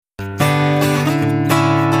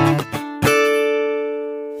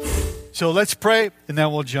So let's pray, and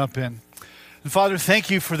then we'll jump in. And Father,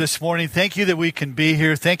 thank you for this morning. Thank you that we can be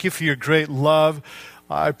here. Thank you for your great love.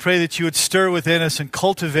 I pray that you would stir within us and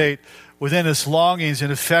cultivate within us longings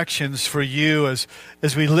and affections for you as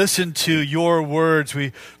we listen to your words.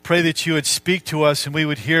 We pray that you would speak to us and we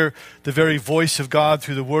would hear the very voice of God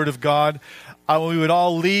through the word of God. We would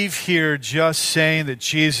all leave here just saying that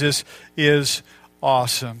Jesus is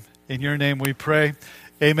awesome. In your name we pray.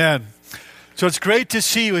 Amen. So it's great to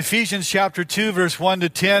see you. Ephesians chapter 2, verse 1 to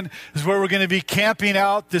 10 is where we're going to be camping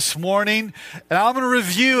out this morning. And I'm going to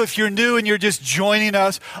review, if you're new and you're just joining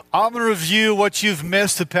us, I'm going to review what you've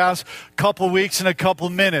missed the past couple weeks in a couple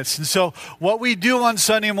minutes. And so what we do on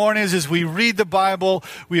Sunday mornings is we read the Bible,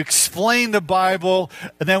 we explain the Bible,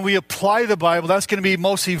 and then we apply the Bible. That's going to be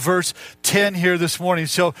mostly verse 10 here this morning.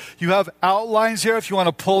 So you have outlines here if you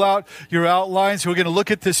want to pull out your outlines. We're going to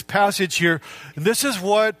look at this passage here. And this is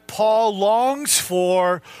what Paul longs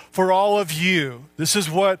for all of you. This is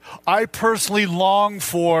what I personally long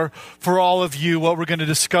for all of you, what we're going to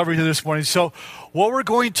discover here this morning. So what we're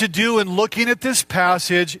going to do in looking at this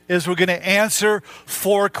passage is we're going to answer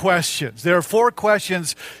 4 questions. There are 4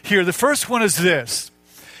 questions here. The first one is this,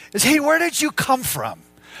 hey, where did you come from?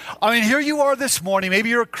 I mean, here you are this morning. Maybe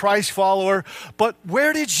you're a Christ follower, but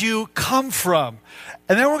where did you come from?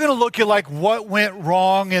 And then we're going to look at what went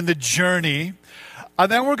wrong in the journey.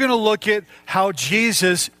 And then we're going to look at how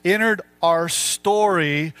Jesus entered our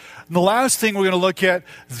story. And the last thing we're going to look at,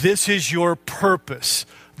 this is your purpose.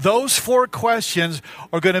 Those 4 questions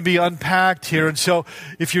are going to be unpacked here. And so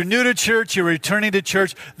if you're new to church, you're returning to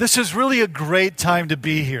church, this is really a great time to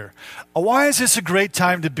be here. Why is this a great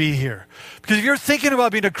time to be here? Because if you're thinking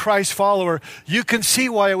about being a Christ follower, you can see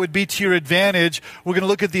why it would be to your advantage. We're going to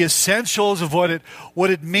look at the essentials of what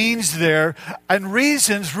it means there and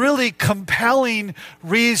reasons, really compelling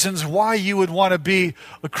reasons why you would want to be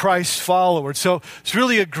a Christ follower. So it's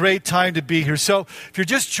really a great time to be here. So if you're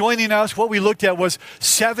just joining us, what we looked at was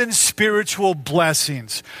 7 spiritual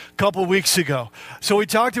blessings a couple weeks ago. So we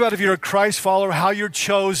talked about if you're a Christ follower, how you're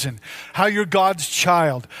chosen, how you're God's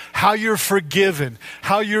child, how you're forgiven,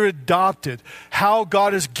 how you're adopted, how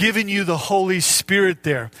God has given you the Holy Spirit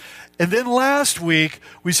there. And then last week,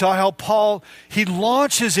 we saw how Paul, he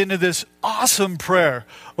launches into this awesome prayer,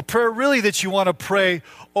 a prayer really that you want to pray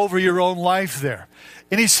over your own life there.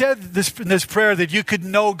 And he said in this prayer that you could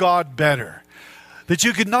know God better, that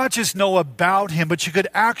you could not just know about him, but you could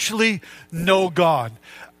actually know God.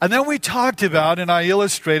 And then we talked about, and I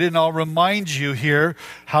illustrated, and I'll remind you here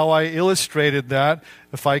how I illustrated that,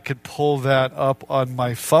 if I could pull that up on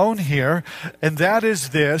my phone here. And that is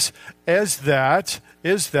this, is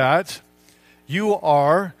that you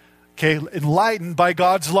are, enlightened by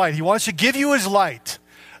God's light. He wants to give you his light.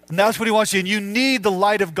 And that's what he wants you. And you need the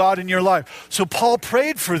light of God in your life. So Paul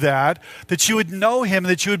prayed for that you would know him,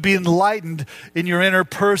 that you would be enlightened in your inner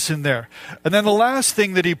person there. And then the last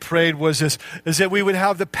thing that he prayed was this, is that we would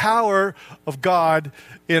have the power of God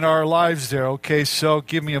in our lives there. Okay, so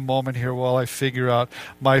give me a moment here while I figure out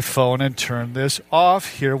my phone and turn this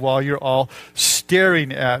off here while you're all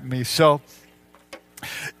staring at me. So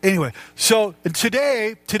anyway, so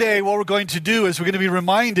today what we're going to do is we're going to be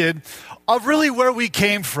reminded of really where we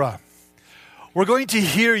came from. We're going to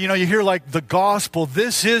hear, you hear the gospel.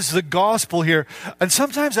 This is the gospel here. And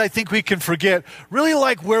sometimes I think we can forget really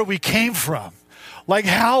where we came from.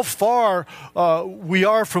 How far we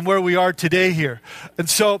are from where we are today here. And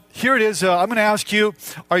so here it is. I'm going to ask you,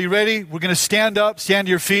 are you ready? We're going to stand up, stand to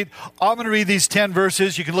your feet. I'm going to read these 10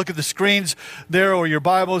 verses. You can look at the screens there or your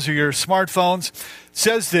Bibles or your smartphones.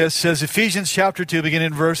 It says Ephesians chapter 2, beginning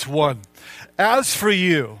in verse 1. As for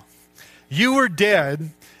you, you were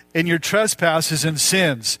dead in your trespasses and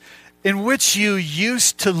sins, in which you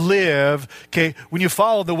used to live, when you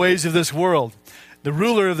followed the ways of this world, the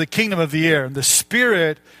ruler of the kingdom of the air, and the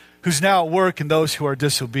spirit who's now at work in those who are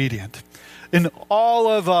disobedient. And all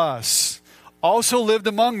of us also lived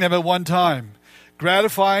among them at one time,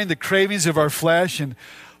 gratifying the cravings of our flesh and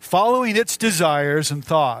following its desires and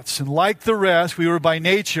thoughts. And like the rest, we were by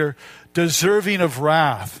nature deserving of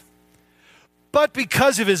wrath. But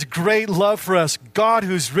because of his great love for us, God,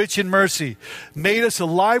 who's rich in mercy, made us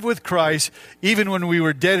alive with Christ, even when we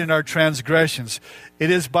were dead in our transgressions. It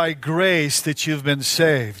is by grace that you've been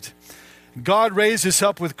saved. God raised us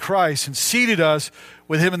up with Christ and seated us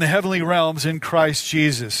with him in the heavenly realms in Christ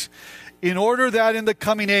Jesus, in order that in the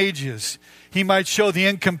coming ages he might show the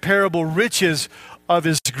incomparable riches of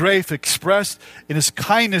his grace expressed in his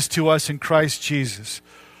kindness to us in Christ Jesus.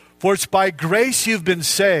 For it's by grace you've been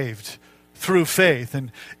saved, through faith.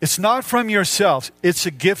 And it's not from yourselves, it's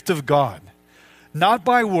a gift of God, not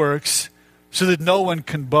by works, so that no one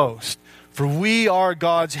can boast. For we are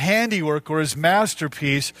God's handiwork, or his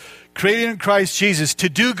masterpiece, created in Christ Jesus to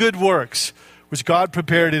do good works, which God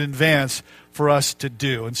prepared in advance for us to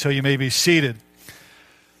do. And so you may be seated.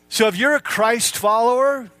 So if you're a Christ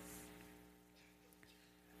follower,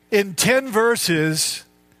 in 10 verses,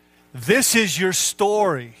 this is your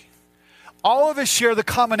story. All of us share the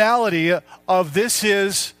commonality of this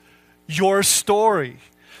is your story.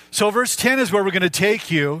 So verse 10 is where we're going to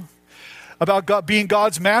take you, about God being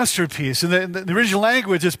God's masterpiece. And the original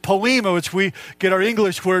language is poema, which we get our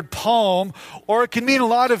English word poem, or it can mean a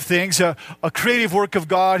lot of things, a creative work of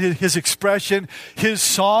God, his expression, his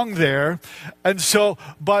song there. And so,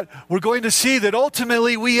 but we're going to see that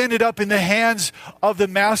ultimately we ended up in the hands of the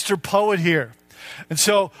master poet here. And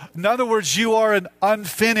so, in other words, you are an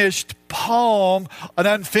unfinished poem, an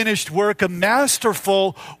unfinished work, a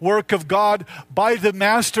masterful work of God by the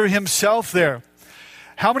master himself there.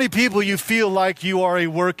 How many people you feel like you are a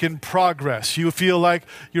work in progress? You feel like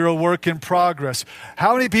you're a work in progress.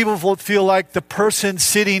 How many people feel like the person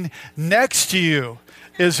sitting next to you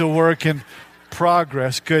is a work in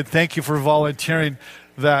progress? Good. Thank you for volunteering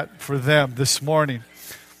that for them this morning.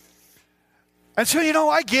 And so,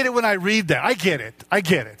 I get it when I read that. I get it.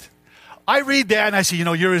 I read that and I say,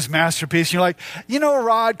 you're his masterpiece. And you're like,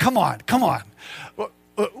 Rod, come on.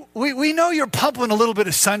 We know you're pumping a little bit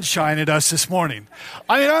of sunshine at us this morning.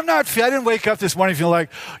 I didn't wake up this morning feeling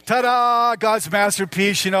like, ta-da, God's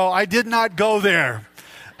masterpiece. I did not go there.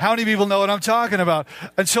 How many people know what I'm talking about?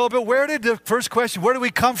 And so, but where do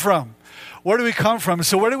we come from?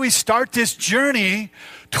 So where do we start this journey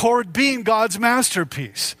toward being God's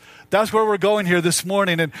masterpiece? That's where we're going here this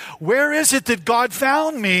morning. And where is it that God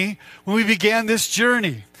found me when we began this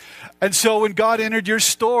journey? And so when God entered your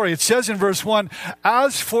story, it says in verse 1,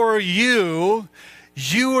 as for you,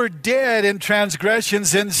 you were dead in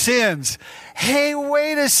transgressions and sins. Hey,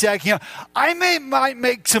 wait a second. I might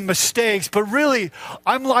make some mistakes, but really,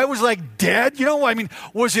 I was like dead.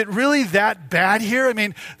 Was it really that bad here?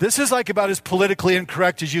 This is like about as politically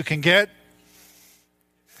incorrect as you can get.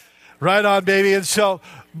 Right on, baby. And so,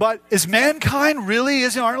 but is mankind really,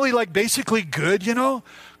 aren't we like basically good,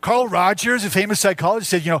 Carl Rogers, a famous psychologist,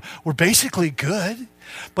 said, we're basically good.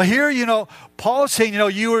 But here, Paul's saying,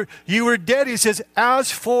 you were dead. He says, as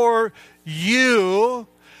for you,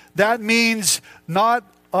 that means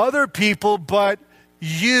not other people, but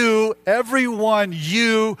you, everyone,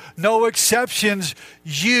 you, no exceptions,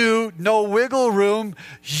 you, no wiggle room.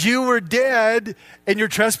 You were dead in your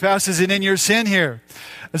trespasses and in your sin here.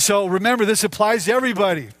 And so remember, this applies to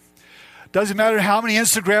everybody. Doesn't matter how many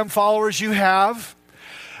Instagram followers you have.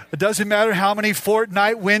 It doesn't matter how many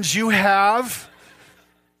Fortnite wins you have.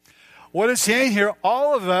 What it's saying here,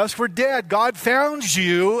 all of us were dead. God found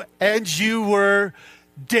you and you were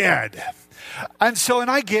dead. And so,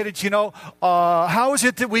 and I get it, how is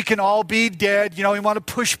it that we can all be dead? We want to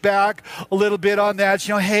push back a little bit on that.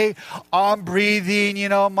 Hey, I'm breathing,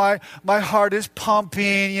 my heart is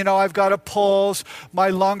pumping, I've got a pulse, my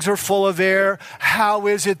lungs are full of air. How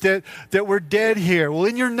is it that we're dead here? Well,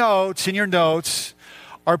 in your notes,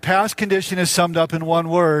 our past condition is summed up in one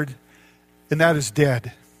word, and that is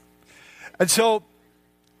dead. And so,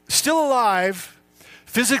 still alive,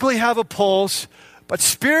 physically have a pulse, but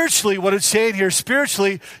spiritually, what it's saying here,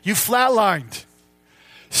 spiritually, you flatlined.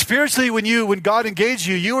 Spiritually, when God engaged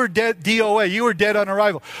you, you were dead, DOA. You were dead on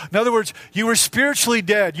arrival. In other words, you were spiritually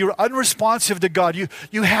dead. You were unresponsive to God.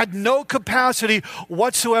 You had no capacity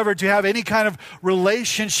whatsoever to have any kind of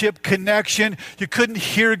relationship connection. You couldn't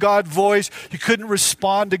hear God's voice. You couldn't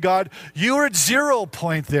respond to God. You were at 0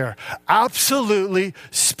 point there. Absolutely,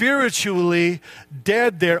 spiritually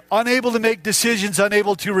dead there. Unable to make decisions,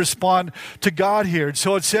 unable to respond to God here. And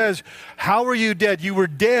so it says, how were you dead? You were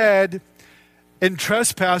dead in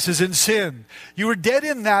trespasses and sin. You were dead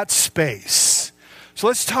in that space. So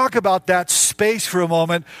let's talk about that space for a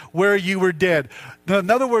moment where you were dead. Now, in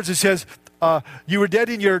other words, it says you were dead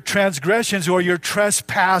in your transgressions or your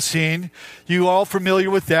trespassing. You all familiar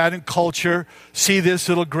with that in culture. See this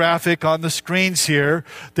little graphic on the screens here.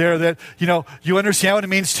 There that, you understand what it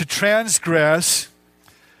means to transgress.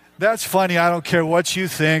 That's funny. I don't care what you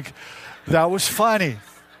think. That was funny.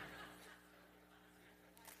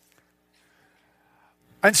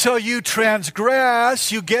 And so you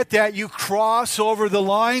transgress, you get that, you cross over the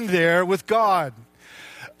line there with God.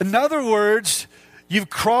 In other words,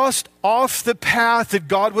 you've crossed off the path that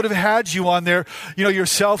God would have had you on there. You're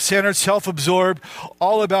self-centered, self-absorbed,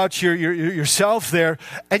 all about yourself there.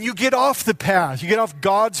 And you get off the path. You get off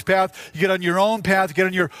God's path. You get on your own path. You get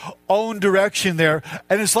on your own direction there.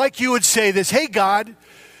 And it's like you would say this, hey, God,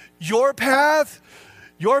 your path,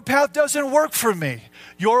 your path doesn't work for me.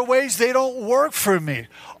 Your ways, they don't work for me.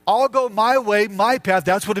 I'll go my way, my path.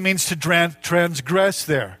 That's what it means to transgress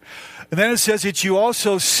there. And then it says that you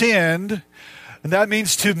also sinned. And that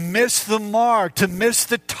means to miss the mark, to miss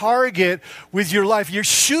the target with your life. You're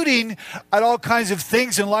shooting at all kinds of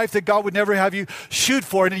things in life that God would never have you shoot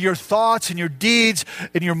for. And in your thoughts and your deeds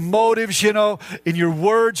and your motives, in your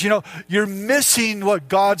words, you're missing what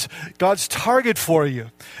God's target for you.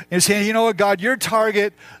 And you're saying, you know what, God, your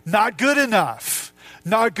target, not good enough.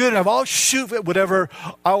 Not good enough. I'll shoot at whatever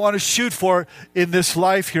I want to shoot for in this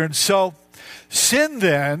life here. And so sin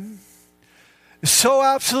then is so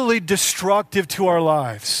absolutely destructive to our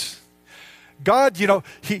lives. God,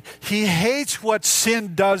 He hates what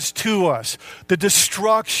sin does to us, the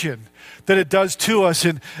destruction that it does to us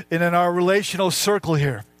in our relational circle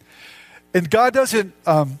here. And God doesn't,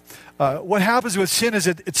 what happens with sin is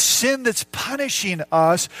it's sin that's punishing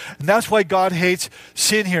us, and that's why God hates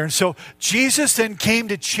sin here. And so Jesus then came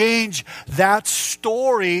to change that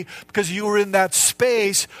story because you were in that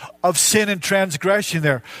space of sin and transgression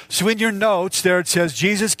there. So in your notes there it says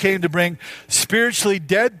Jesus came to bring spiritually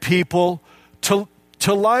dead people to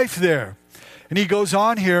life there. And he goes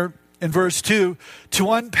on here in verse 2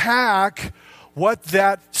 to unpack what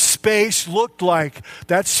that space looked like,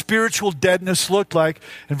 that spiritual deadness looked like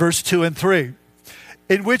in verse 2 and 3.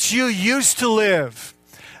 In which you used to live.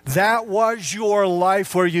 That was your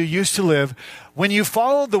life where you used to live when you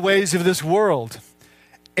followed the ways of this world.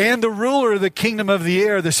 And the ruler of the kingdom of the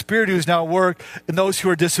air, the spirit who is now at work in those who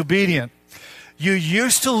are disobedient. You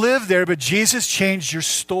used to live there, but Jesus changed your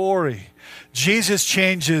story. Jesus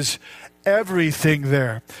changes everything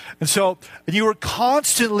there. And so you were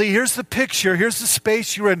constantly, here's the picture, here's the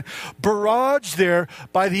space you're in, barraged there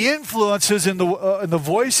by the influences and the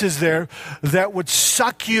voices there that would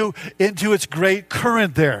suck you into its great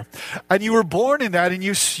current there. And you were born in that, and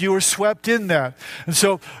you were swept in that. And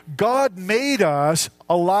so God made us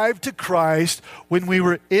alive to Christ when we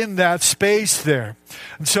were in that space there.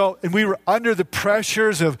 And we were under the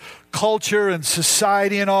pressures of culture and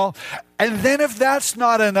society and all. And then if that's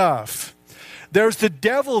not enough, there's the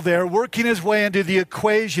devil there working his way into the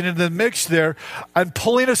equation, into the mix there, and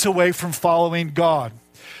pulling us away from following God.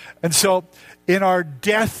 And so in our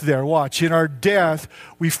death there, in our death,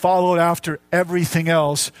 we followed after everything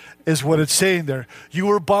else, is what it's saying there. You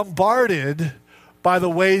were bombarded by the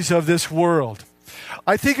ways of this world.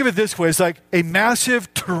 I think of it this way. It's like a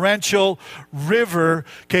massive torrential river,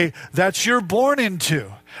 that you're born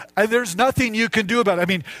into. And there's nothing you can do about it. I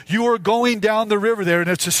mean, you are going down the river there, and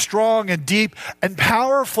it's a strong and deep and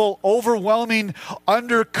powerful, overwhelming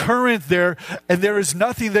undercurrent there, and there is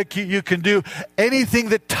nothing that you can do. Anything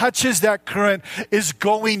that touches that current is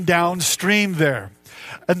going downstream there.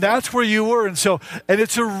 And that's where you were. And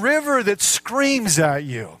it's a river that screams at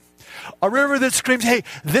you. A river that screams, hey,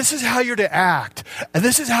 this is how you're to act, and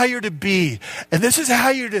this is how you're to be, and this is how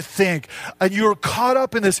you're to think. And you're caught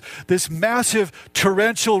up in this massive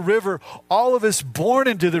torrential river, all of us born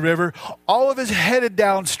into the river, all of us headed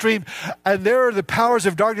downstream. And there are the powers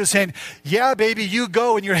of darkness saying, yeah, baby, you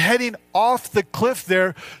go, and you're heading off the cliff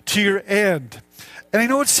there to your end. And I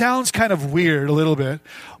know it sounds kind of weird a little bit,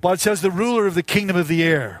 but it says the ruler of the kingdom of the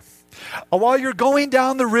air. While you're going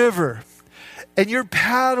down the river, and you're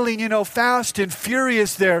paddling, fast and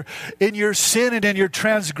furious there in your sin and in your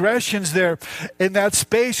transgressions there, in that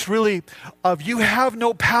space really of you have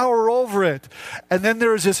no power over it. And then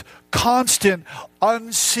there's this constant,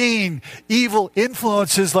 unseen, evil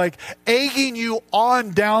influences like egging you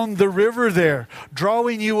on down the river there,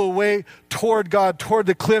 drawing you away toward God, toward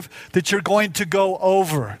the cliff that you're going to go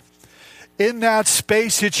over. In that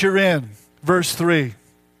space that you're in, verse 3.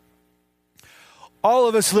 All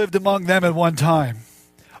of us lived among them at one time,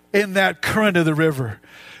 in that current of the river,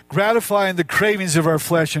 gratifying the cravings of our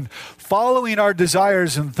flesh and following our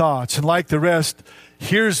desires and thoughts. And like the rest,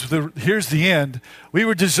 here's the end. We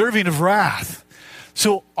were deserving of wrath.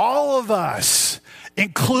 So all of us,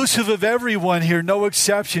 inclusive of everyone here, no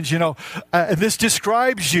exceptions, and this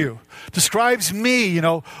describes me,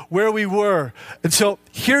 where we were. And so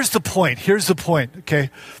here's the point,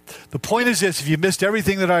 okay? The point is this: if you missed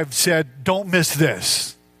everything that I've said, don't miss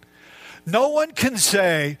this. No one can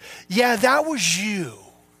say, yeah, that was you.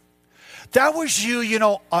 That was you,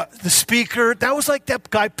 the speaker. That was like that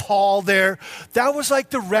guy Paul there. That was like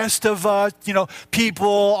the rest of us, people,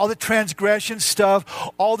 all the transgression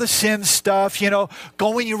stuff, all the sin stuff,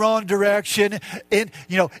 going your own direction in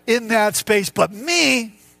that space. But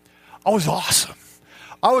me, I was awesome.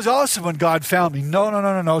 I was awesome when God found me.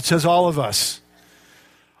 No. It says all of us.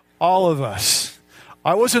 All of us.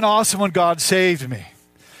 I wasn't awesome when God saved me.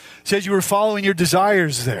 It says you were following your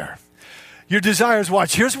desires there. Your desires,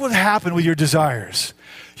 watch, here's what happened with your desires.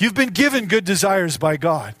 You've been given good desires by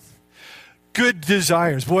God. Good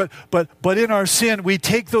desires. But in our sin, we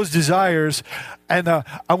take those desires and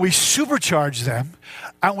we supercharge them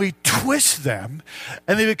and we twist them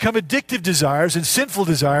and they become addictive desires and sinful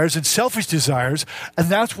desires and selfish desires. And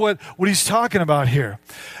that's what he's talking about here.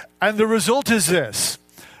 And the result is this.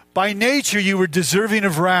 By nature, you were deserving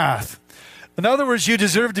of wrath. In other words, you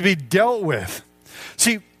deserve to be dealt with.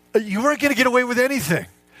 See, you weren't going to get away with anything.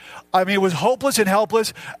 I mean, it was hopeless and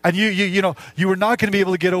helpless, and you were not going to be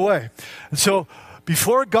able to get away. And so,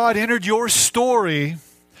 before God entered your story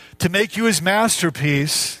to make you his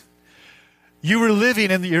masterpiece, you were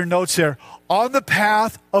living, in your notes there, on the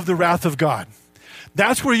path of the wrath of God.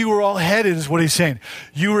 That's where you were all headed, is what he's saying.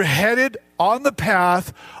 You were headed on the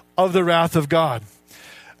path of the wrath of God.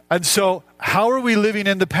 And so, how are we living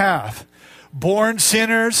in the path? Born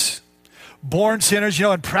sinners,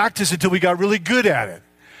 and practice until we got really good at it.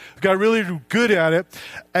 We got really good at it.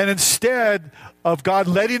 And instead of God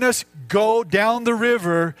letting us go down the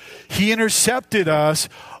river, he intercepted us,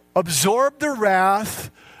 absorbed the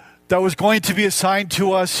wrath that was going to be assigned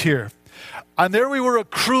to us here. And there we were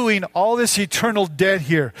accruing all this eternal debt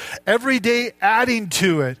here, every day adding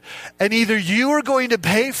to it. And either you were going to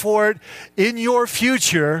pay for it in your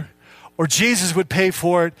future, or Jesus would pay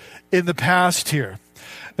for it in the past here.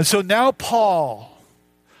 And so now Paul,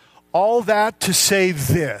 all that to say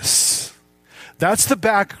this. That's the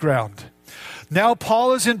background. Now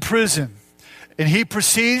Paul is in prison, and he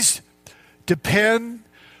proceeds to pen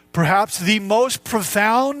perhaps the most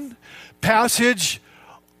profound passage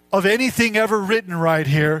of anything ever written right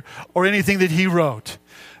here, or anything that he wrote.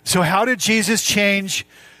 So how did Jesus change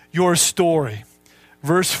your story?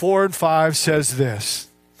 Verse 4 and 5 says this.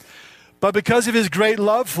 But because of his great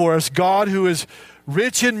love for us, God, who is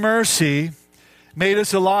rich in mercy, made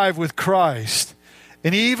us alive with Christ.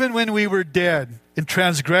 And even when we were dead in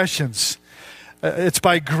transgressions, it's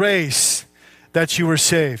by grace that you were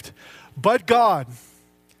saved. But God,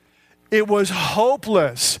 it was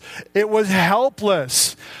hopeless. It was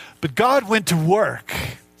helpless. But God went to work.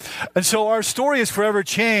 And so our story is forever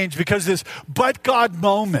changed because this but God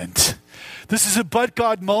moment. This is a but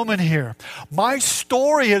God moment here. My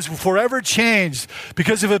story has forever changed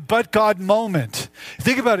because of a but God moment.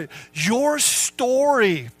 Think about it. Your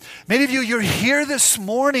story. Many of you, you're here this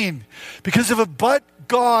morning because of a but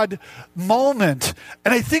God moment.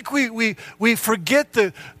 And I think we forget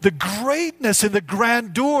the greatness and the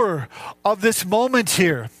grandeur of this moment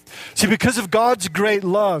here. See, because of God's great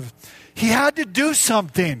love, he had to do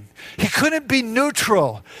something. He couldn't be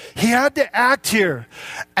neutral. He had to act here.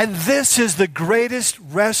 And this is the greatest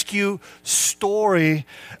rescue story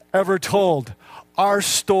ever told. Our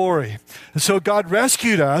story. And so God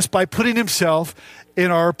rescued us by putting himself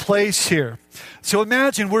in our place here. So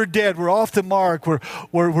imagine we're dead. We're off the mark.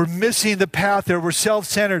 We're missing the path there. We're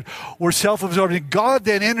self-centered. We're self-absorbed. And God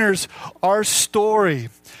then enters our story.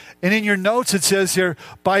 And in your notes it says here,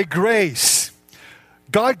 by grace,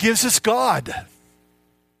 God gives us God.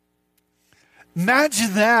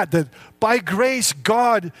 Imagine that by grace,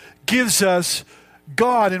 God gives us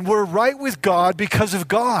God, and we're right with God because of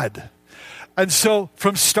God. And so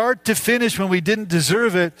from start to finish, when we didn't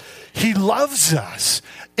deserve it, he loves us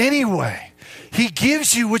anyway. He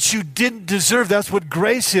gives you what you didn't deserve. That's what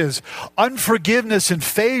grace is. Unforgiveness and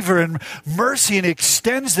favor and mercy, and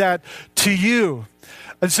extends that to you.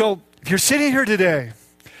 And so if you're sitting here today,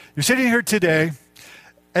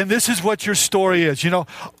 and this is what your story is.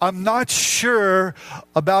 I'm not sure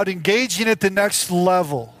about engaging at the next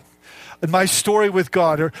level in my story with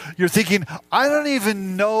God. Or you're thinking, I don't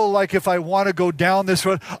even know if I want to go down this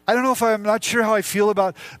road. I don't know I'm not sure how I feel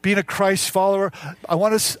about being a Christ follower.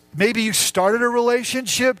 Maybe you started a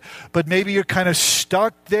relationship, but maybe you're kind of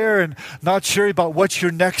stuck there and not sure about what's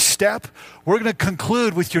your next step. We're going to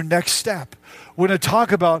conclude with your next step. We're going to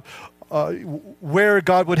talk about where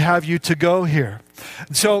God would have you to go here.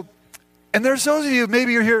 And there's those of you,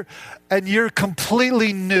 maybe you're here and you're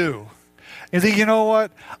completely new. You think, you know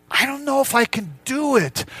what? I don't know if I can do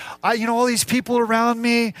it. All these people around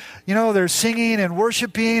me, they're singing and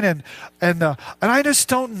worshiping, and I just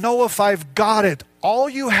don't know if I've got it. All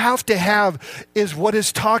you have to have is what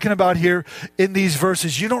is talking about here in these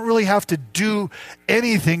verses. You don't really have to do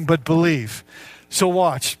anything but believe. So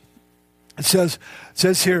watch. It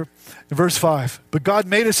says here in verse 5, but God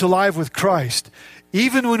made us alive with Christ,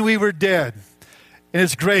 even when we were dead. In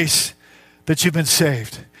his grace that you've been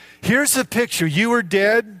saved. Here's the picture. You were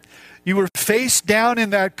dead. You were face down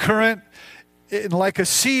in that current, in like a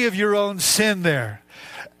sea of your own sin there.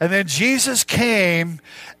 And then Jesus came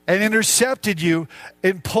and intercepted you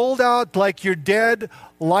and pulled out like your dead,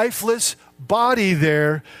 lifeless body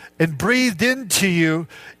there and breathed into you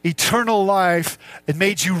eternal life and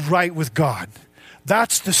made you right with God.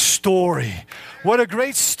 That's the story. What a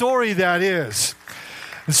great story that is.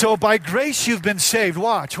 And so by grace you've been saved.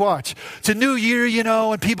 Watch. It's a new year,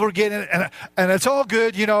 and people are getting, and it's all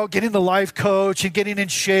good, getting the life coach and getting in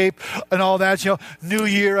shape and all that. New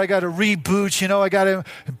year, I got to reboot, I got to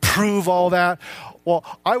improve all that. Well,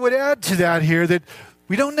 I would add to that here that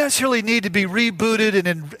we don't necessarily need to be rebooted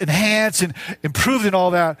and enhanced and improved and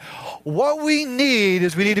all that. What we need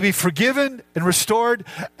is we need to be forgiven and restored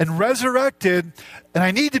and resurrected, and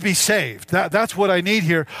I need to be saved. That's what I need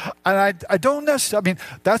here. And I don't necessarily,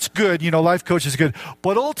 that's good, life coach is good.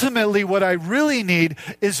 But ultimately what I really need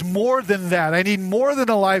is more than that. I need more than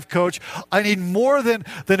a life coach. I need more than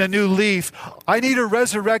a new leaf. I need a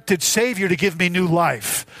resurrected Savior to give me new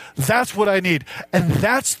life. That's what I need. And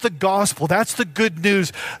that's the gospel. That's the good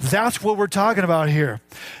news. That's what we're talking about here.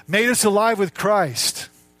 Made us alive with Christ.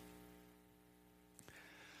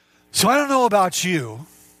 So I don't know about you,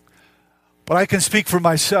 but I can speak for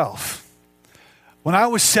myself. When I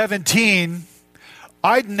was 17,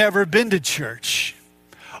 I'd never been to church.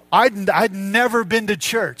 I'd never been to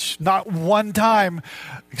church, not one time,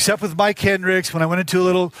 except with Mike Hendricks when I went into a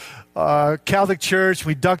little Catholic church.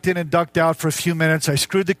 We ducked in and ducked out for a few minutes. I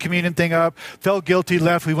screwed the communion thing up, felt guilty,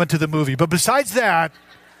 left. We went to the movie. But besides that,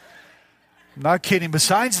 I'm not kidding.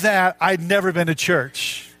 Besides that, I'd never been to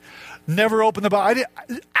church. Never opened the Bible.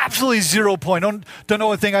 Absolutely 0 point. Don't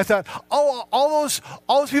know a thing. I thought, all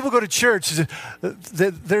those people go to church.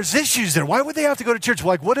 There's issues there. Why would they have to go to church?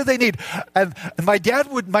 Like, what do they need? And my dad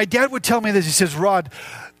would tell me this. He says, Rod,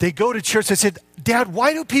 they go to church. I said, Dad,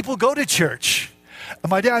 why do people go to church? And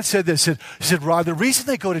my dad said this. He said, Rod, the reason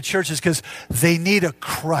they go to church is because they need a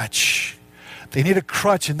crutch. They need a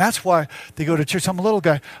crutch, and that's why they go to church. I'm a little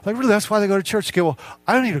guy. Like, really, that's why they go to church? Okay, well,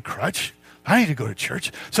 I don't need a crutch. I need to go to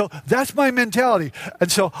church. So that's my mentality.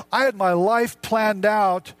 And so I had my life planned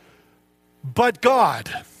out, but God.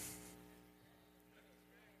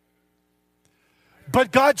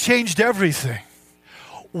 But God changed everything.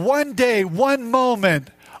 One day, one moment,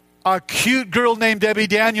 a cute girl named Debbie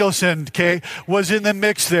Danielson, was in the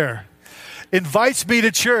mix there. Invites me to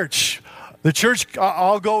church. The church,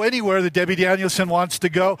 I'll go anywhere that Debbie Danielson wants to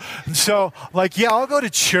go. And so, I'll go to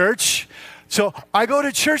church. So I go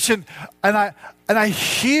to church and I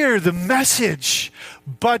hear the message,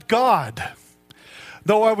 but God.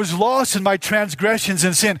 Though I was lost in my transgressions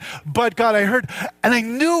and sin, but God, I heard, and I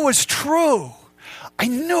knew it was true. I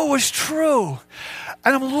knew it was true.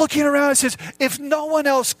 And I'm looking around and it says, if no one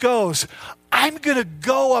else goes, I'm going to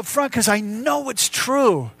go up front because I know it's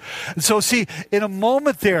true. And so see, in a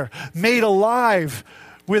moment there, made alive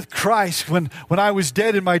with Christ when I was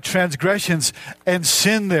dead in my transgressions and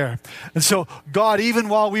sin there. And so God, even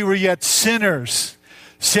while we were yet sinners,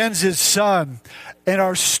 sends his son. And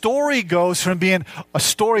our story goes from being a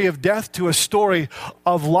story of death to a story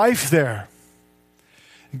of life there.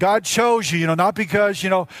 God chose you, not because, he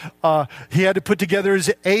had to put together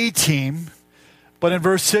his A-team. But in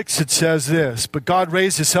verse 6 it says this, but God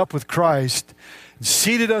raised us up with Christ and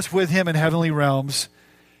seated us with him in heavenly realms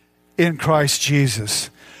in Christ Jesus.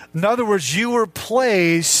 In other words, you were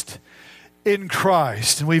placed in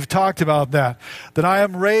Christ. And we've talked about that I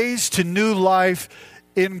am raised to new life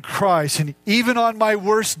in Christ. And even on my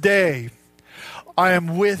worst day, I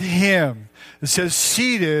am with him. It says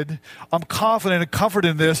seated. I'm confident and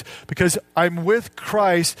comforted in this because I'm with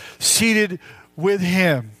Christ, seated with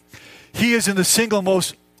him. He is in the single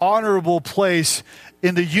most honorable place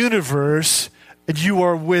in the universe, and you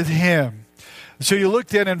are with him. So you look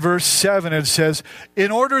then in verse 7, and it says, in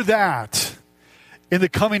order that in the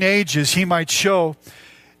coming ages he might show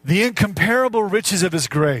the incomparable riches of his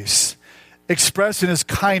grace, expressed in his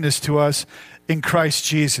kindness to us in Christ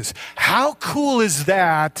Jesus. How cool is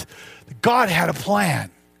that? God had a plan.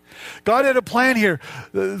 God had a plan here.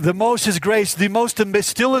 The most his grace, the most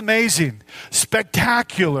still amazing,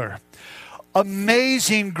 spectacular,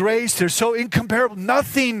 amazing grace there, so incomparable.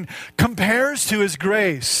 Nothing compares to his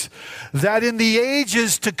grace. That in the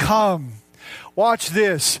ages to come, watch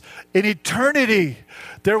this, in eternity,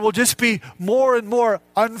 there will just be more and more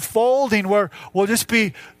unfolding where we'll just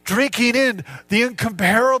be drinking in the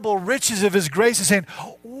incomparable riches of his grace and saying,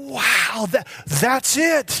 wow, that's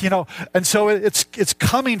it, And so it's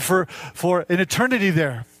coming for an eternity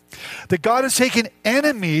there. That God has taken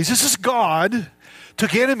enemies, this is God,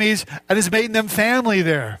 took enemies and has made them family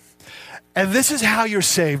there. And this is how you're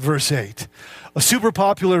saved, verse 8. A super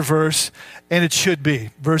popular verse, and it should be.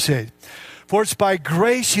 Verse 8. For it's by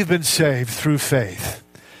grace you've been saved through faith.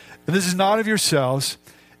 And this is not of yourselves,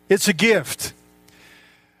 it's a gift.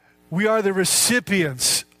 We are the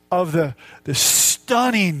recipients of the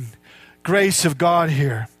stunning grace of God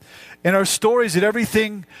here. And our story is that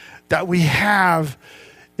everything that we have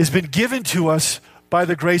has been given to us by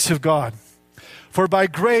the grace of God. For by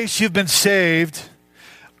grace you've been saved.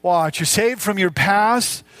 Watch, you're saved from your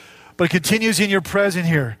past, but it continues in your present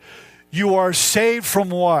here. You are saved from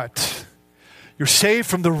what? You're saved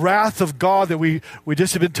from the wrath of God that we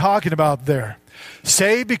just have been talking about there.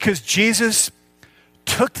 Saved because Jesus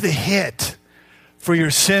took the hit for your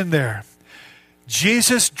sin there.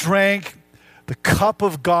 Jesus drank the cup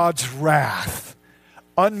of God's wrath,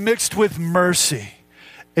 unmixed with mercy.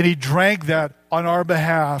 And he drank that on our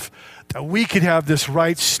behalf, that we could have this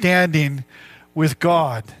right standing with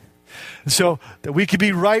God. And so that we could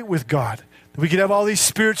be right with God, that we could have all these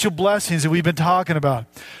spiritual blessings that we've been talking about.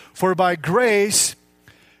 For by grace,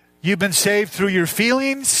 you've been saved through your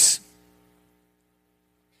feelings.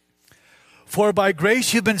 For by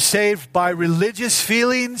grace, you've been saved by religious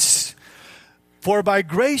feelings. For by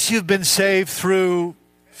grace, you've been saved through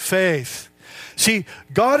faith. See,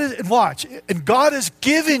 God has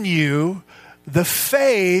given you the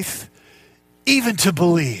faith even to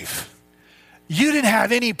believe. You didn't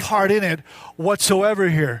have any part in it whatsoever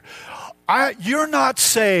here. You're not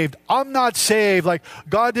saved. I'm not saved. Like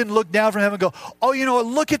God didn't look down from heaven and go, oh, you know what?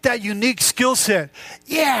 Look at that unique skill set.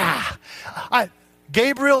 Yeah.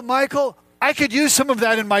 Gabriel, Michael, I could use some of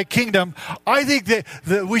that in my kingdom. I think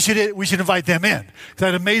that we should invite them in.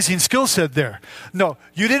 That amazing skill set there. No,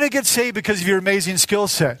 you didn't get saved because of your amazing skill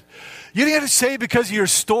set. You didn't get saved because of your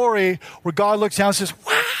story where God looks down and says,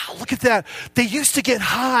 wow, look at that. They used to get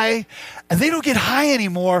high and they don't get high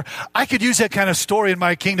anymore. I could use that kind of story in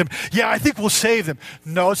my kingdom. Yeah, I think we'll save them.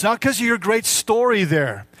 No, it's not because of your great story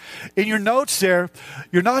there. In your notes there,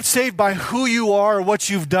 you're not saved by who you are or what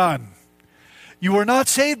you've done. You are not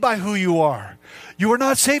saved by who you are. You are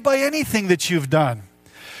not saved by anything that you've done.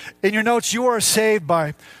 In your notes, you are saved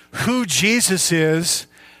by who Jesus is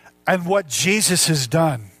and what Jesus has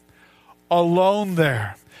done. Alone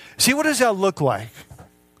there. See, what does that look like?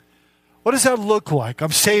 What does that look like?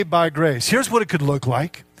 I'm saved by grace. Here's what it could look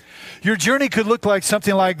like. Your journey could look like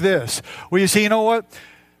something like this, where you say, you know what?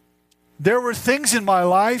 There were things in my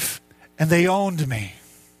life and they owned me.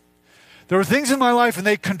 There were things in my life and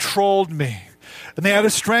they controlled me. And they had a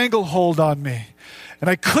stranglehold on me. And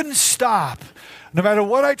I couldn't stop. No matter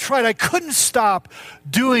what I tried, I couldn't stop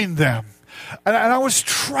doing them. And I was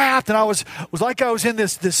trapped, and it was like I was in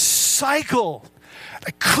this cycle.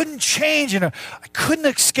 I couldn't change, and I couldn't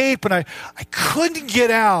escape, and I couldn't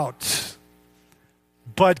get out.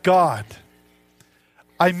 But God,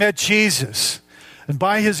 I met Jesus, and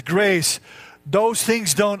by His grace, those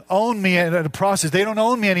things don't own me in the process. They don't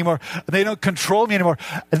own me anymore. They don't control me anymore.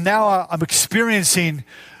 And now I'm experiencing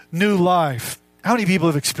new life. How many people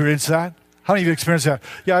have experienced that? How many of you have experienced that?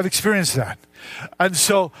 Yeah, I've experienced that. And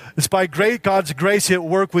so it's by God's grace at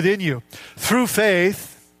work within you. Through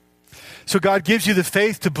faith. So God gives you the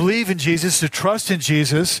faith to believe in Jesus, to trust in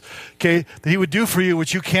Jesus, okay, that He would do for you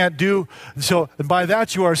what you can't do. And by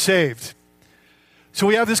that you are saved. So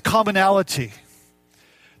we have this commonality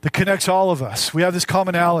that connects all of us. We have this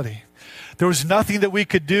commonality. There was nothing that we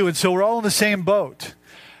could do, and so we're all in the same boat.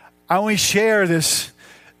 And we share this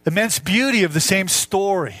immense beauty of the same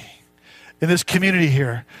story in this community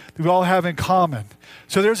here that we all have in common.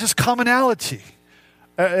 So there's this commonality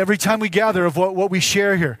every time we gather of what we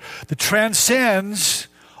share here that transcends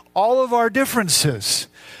all of our differences.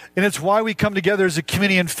 And it's why we come together as a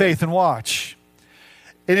community in faith and watch.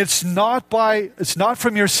 And it's not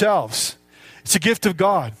from yourselves. It's a gift of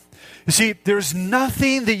God. You see, there's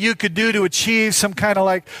nothing that you could do to achieve some kind of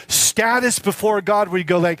like status before God where you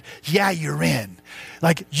go like, yeah, you're in.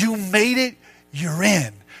 Like you made it, you're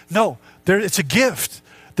in. No, it's a gift.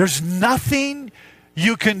 There's nothing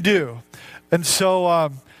you can do. And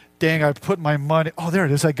so, dang, I put my money. Oh, there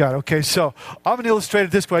it is. I got it. Okay, so I'm going to illustrate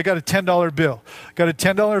it this way. I got a $10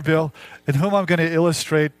 bill. And whom I'm going to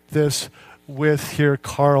illustrate this with here,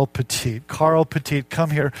 Carl Petit. Carl Petit,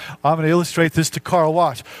 come here. I'm going to illustrate this to Carl.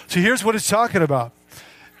 Watch. So here's what it's talking about.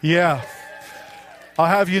 Yeah. I'll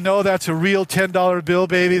have you know that's a real $10 bill,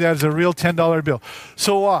 baby. That is a real $10 bill.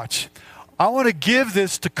 So watch. I want to give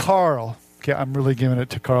this to Carl. Okay, I'm really giving it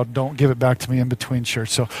to Carl. Don't give it back to me in between church.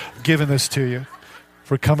 So I'm giving this to you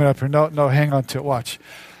for coming up here. No, hang on to it. Watch.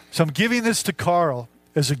 So I'm giving this to Carl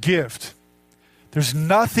as a gift. There's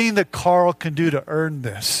nothing that Carl can do to earn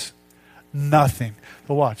this. Nothing.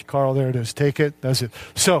 But watch, Carl, there it is. Take it. That's it.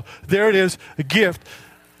 So there it is, a gift.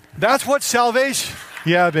 That's what salvation.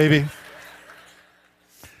 Yeah, baby.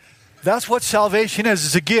 That's what salvation is.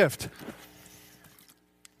 It's a gift.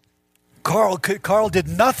 Carl did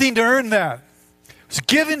nothing to earn that. It was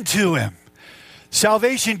given to him.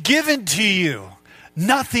 Salvation given to you.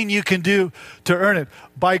 Nothing you can do to earn it.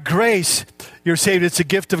 By grace, you're saved. It's a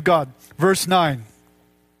gift of God. Verse 9.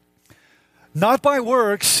 Not by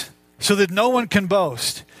works, so that no one can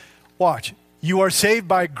boast. Watch. You are saved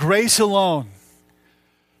by grace alone,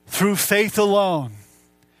 through faith alone,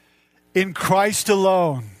 in Christ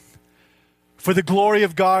alone, for the glory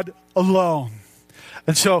of God alone.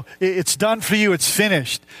 And so it's done for you. It's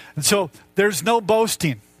finished. And so there's no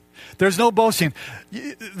boasting. There's no boasting.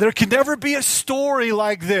 There can never be a story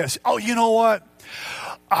like this. Oh, you know what?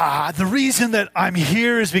 The reason that I'm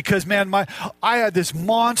here is because, man, I had this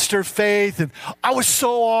monster faith, and I was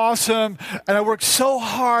so awesome, and I worked so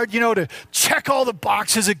hard, to check all the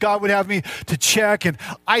boxes that God would have me to check, and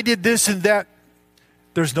I did this and that.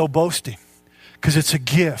 There's no boasting, because it's a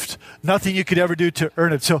gift. Nothing you could ever do to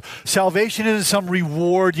earn it. So salvation isn't some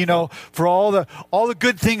reward, for all the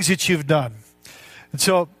good things that you've done. And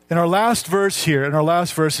so in our last verse,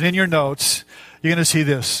 and in your notes, you're going to see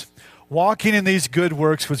this. Walking in these good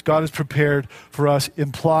works which God has prepared for us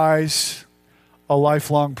implies a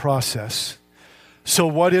lifelong process. So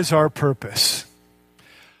what is our purpose?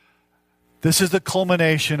 This is the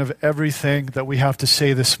culmination of everything that we have to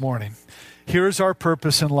say this morning. Here's our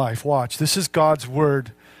purpose in life. Watch. This is God's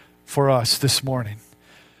word for us this morning.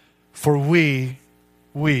 For we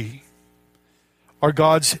are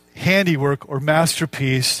God's handiwork or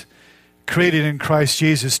masterpiece created in Christ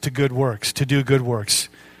Jesus to do good works,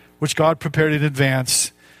 which God prepared in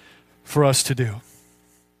advance for us to do.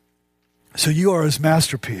 So you are his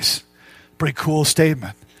masterpiece. Pretty cool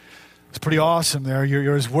statement. It's pretty awesome there.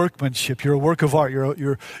 You're his workmanship. You're a work of art.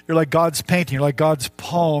 You're like God's painting. You're like God's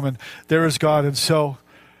poem, and there is God. And so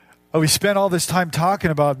we spent all this time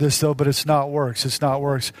talking about this, though, but it's not works. It's not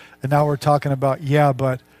works. And now we're talking about,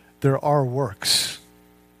 but there are works.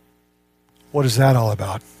 What is that all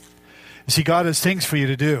about? You see, God has things for you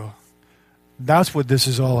to do. That's what this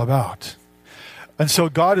is all about. And so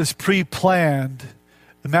God is pre-planned.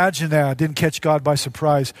 Imagine that. Didn't catch God by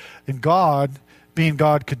surprise. And God, being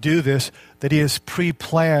God, could do this, that he has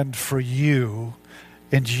pre-planned for you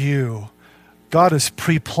and you. God has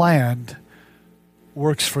pre-planned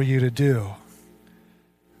works for you to do.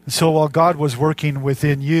 And so while God was working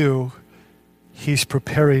within you, he's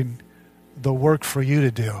preparing the work for you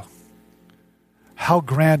to do. How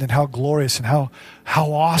grand and how glorious and how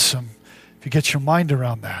awesome if you get your mind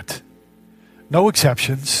around that. No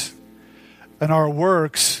exceptions. And our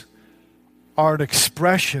works are an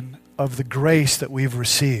expression of the grace that we've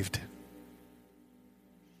received.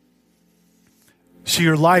 So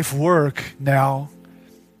your life work now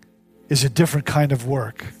is a different kind of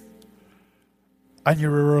work. And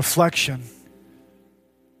you're a reflection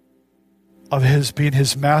of his being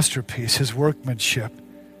his masterpiece, his workmanship,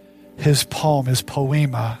 his poem, his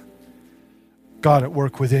poema, God at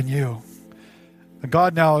work within you. And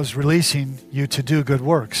God now is releasing you to do good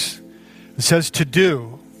works. It says to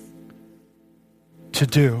do. To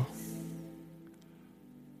do.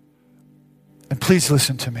 And please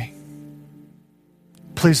listen to me.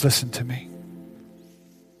 Please listen to me.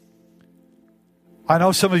 I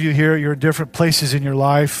know some of you here, you're in different places in your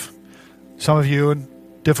life. Some of you in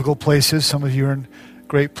difficult places. Some of you are in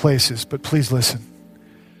great places. But please listen.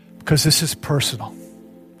 Because this is personal.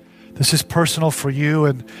 This is personal for you,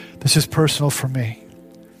 and this is personal for me.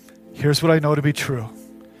 Here's what I know to be true.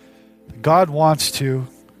 God wants to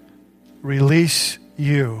release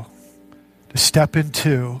you to step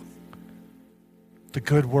into the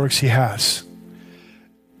good works he has.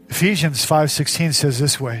 Ephesians 5:16 says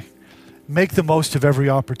this way, make the most of every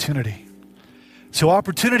opportunity. So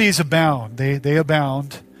opportunities abound. They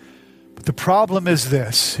abound. But the problem is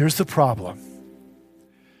this. Here's the problem.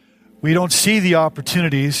 We don't see the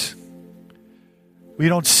opportunities. We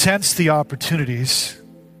don't sense the opportunities.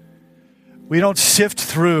 We don't sift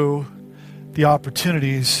through the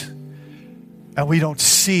opportunities. And we don't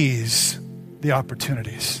seize the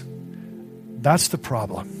opportunities. That's the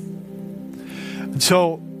problem. And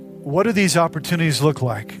so, what do these opportunities look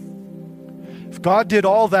like? If God did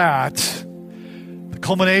all that, the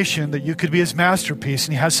culmination that you could be his masterpiece,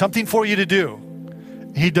 and he has something for you to do,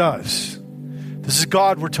 he does. This is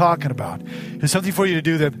God we're talking about. There's something for you to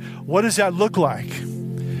do. Then what does that look like?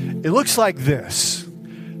 It looks like this.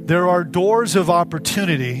 There are doors of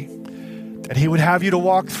opportunity that he would have you to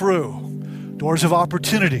walk through. Doors of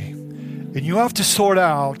opportunity. And you have to sort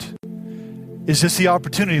out, is this the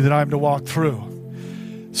opportunity that I'm to walk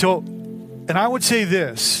through? So, and I would say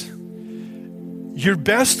this, your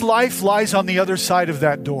best life lies on the other side of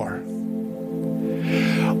that door.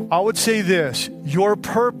 I would say this, your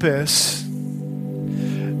purpose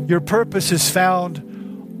is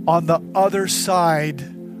found on the other side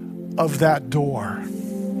of that door.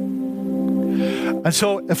 And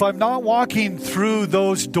so if I'm not walking through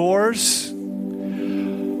those doors,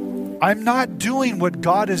 I'm not doing what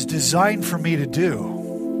God has designed for me to do.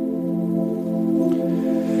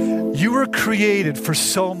 You were created for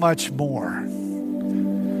so much more.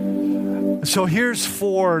 So here's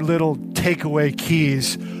 4 little takeaway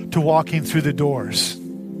keys to walking through the doors.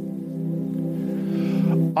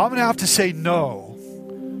 I'm going to have to say no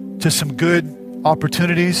to some good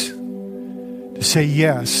opportunities, to say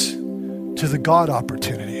yes to the God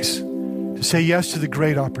opportunities, to say yes to the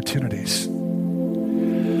great opportunities. I'm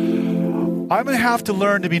going to have to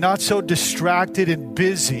learn to be not so distracted and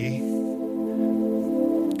busy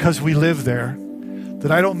because we live there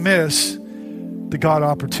that I don't miss the God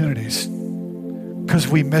opportunities, because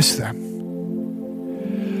we miss them.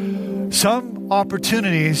 Some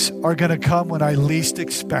opportunities are going to come when I least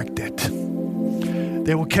expect it.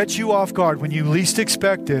 They will catch you off guard when you least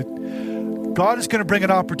expect it. God is going to bring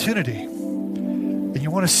an opportunity, and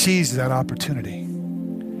you want to seize that opportunity.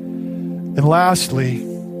 And lastly,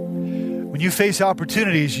 when you face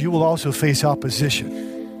opportunities, you will also face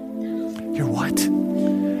opposition. You're what?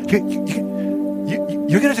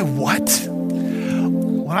 You're going to do what?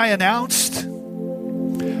 When I announced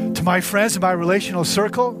to my friends in my relational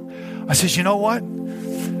circle, I said, you know what?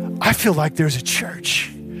 I feel like there's a church.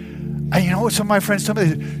 And you know what some of my friends told me? They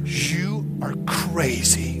said, you are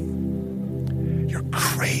crazy. You're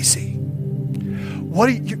crazy. What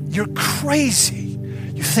are you're crazy.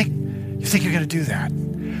 You think you're going to do that.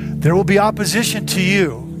 There will be opposition to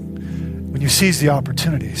you when you seize the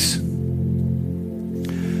opportunities.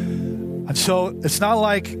 And so it's not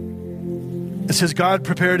like it says God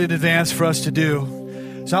prepared in advance for us to do.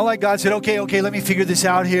 It's not like God said, okay, let me figure this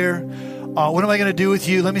out here. What am I going to do with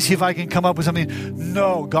you? Let me see if I can come up with something.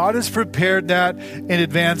 No, God has prepared that in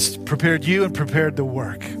advance, prepared you and prepared the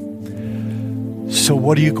work. So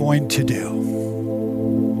what are you going to do?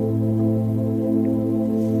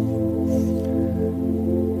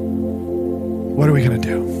 What are we going to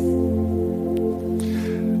do?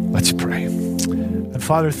 Let's pray. And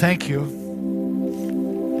Father, thank you.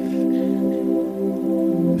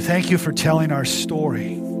 Thank you for telling our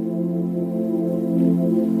story.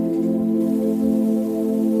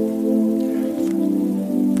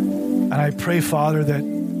 And I pray, Father, that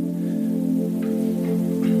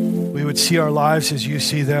we would see our lives as you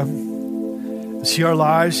see them. See our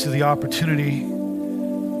lives to the opportunity,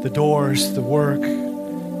 the doors, the work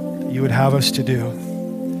that you would have us to do.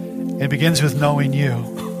 And it begins with knowing you.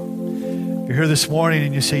 You're here this morning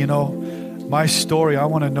and you say, my story, I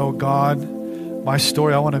want to know God. My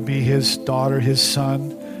story, I want to be his daughter, his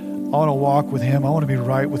son. I want to walk with him. I want to be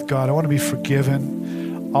right with God. I want to be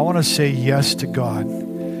forgiven. I want to say yes to God.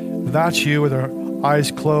 If that's you, with our eyes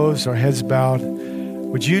closed, our heads bowed,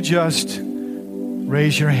 would you just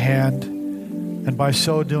raise your hand and by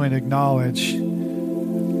so doing acknowledge,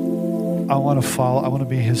 I want to follow. I want to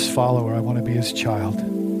be his follower. I want to be his child.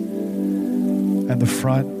 And the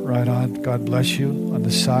front, right on, God bless you. On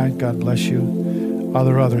the side, God bless you.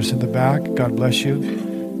 Others in the back, God bless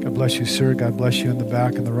you. God bless you, sir. God bless you in the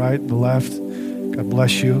back and the right and the left. God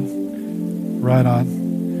bless you. Right on.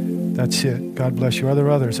 That's it. God bless you. Are there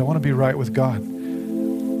others? I want to be right with God.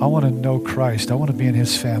 I want to know Christ. I want to be in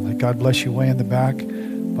his family. God bless you way in the back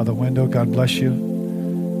by the window. God bless you.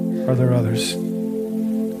 Are there others?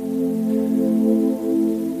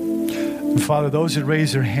 And Father, those that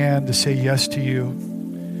raise their hand to say yes to you,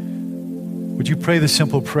 would you pray the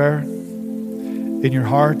simple prayer in your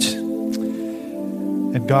heart,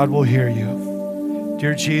 and God will hear you.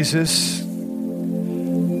 Dear Jesus,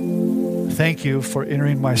 thank you for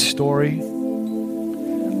entering my story.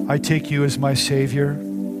 I take you as my Savior.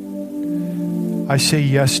 I say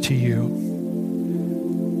yes to you.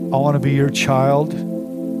 I want to be your child.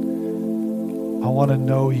 I want to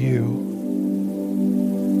know you.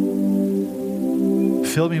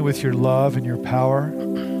 Fill me with your love and your power.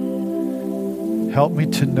 Help me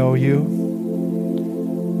to know you.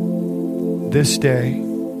 This day,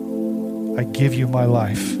 I give you my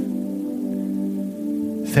life.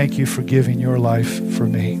 Thank you for giving your life for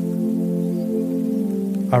me.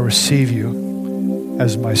 I receive you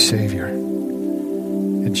as my Savior.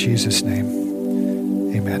 In Jesus' name,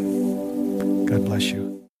 amen. God bless you.